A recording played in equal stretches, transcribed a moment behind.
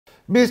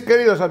Mis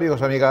queridos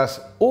amigos,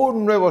 amigas,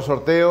 un nuevo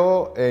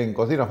sorteo en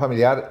Cocina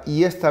Familiar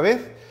y esta vez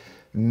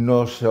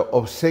nos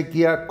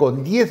obsequia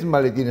con 10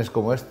 maletines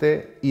como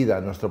este,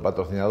 Hida, nuestro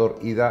patrocinador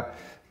Hida,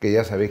 que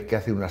ya sabéis que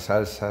hace unas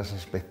salsas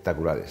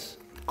espectaculares,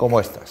 como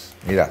estas.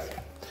 Mirad,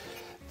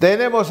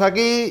 tenemos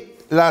aquí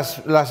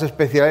las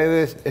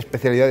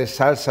especialidades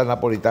salsa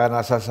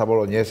napolitana, salsa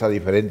boloñesa,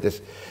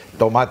 diferentes,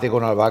 tomate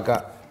con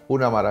albahaca,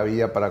 una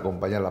maravilla para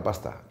acompañar la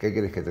pasta. ¿Qué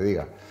quieres que te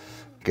diga?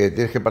 Que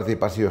tienes que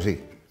participar sí o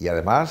sí. Y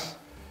además,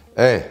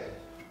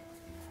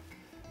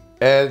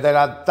 el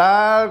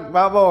delantal,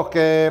 vamos,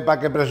 que para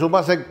que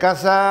presumas en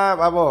casa,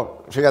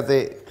 vamos,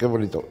 fíjate qué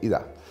bonito,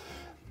 Hida.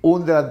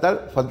 Un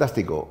delantal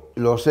fantástico,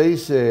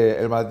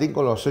 el maletín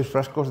con los 6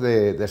 frascos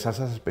de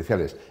salsas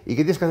especiales. ¿Y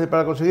qué tienes que hacer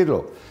para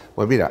conseguirlo?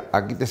 Pues mira,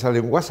 aquí te sale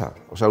un WhatsApp,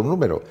 o sea, un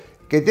número,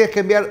 que tienes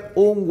que enviar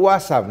un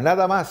WhatsApp,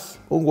 nada más,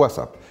 un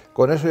WhatsApp.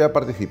 Con eso ya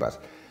participas.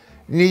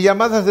 Ni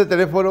llamadas de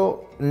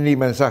teléfono, ni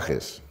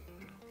mensajes.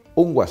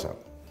 Un WhatsApp.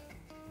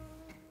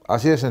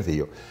 Así de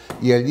sencillo.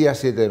 Y el día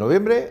 7 de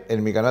noviembre,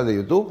 en mi canal de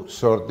YouTube,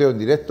 sorteo en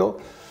directo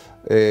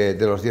de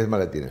los 10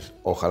 maletines.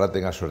 Ojalá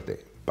tengas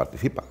suerte.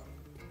 Participa.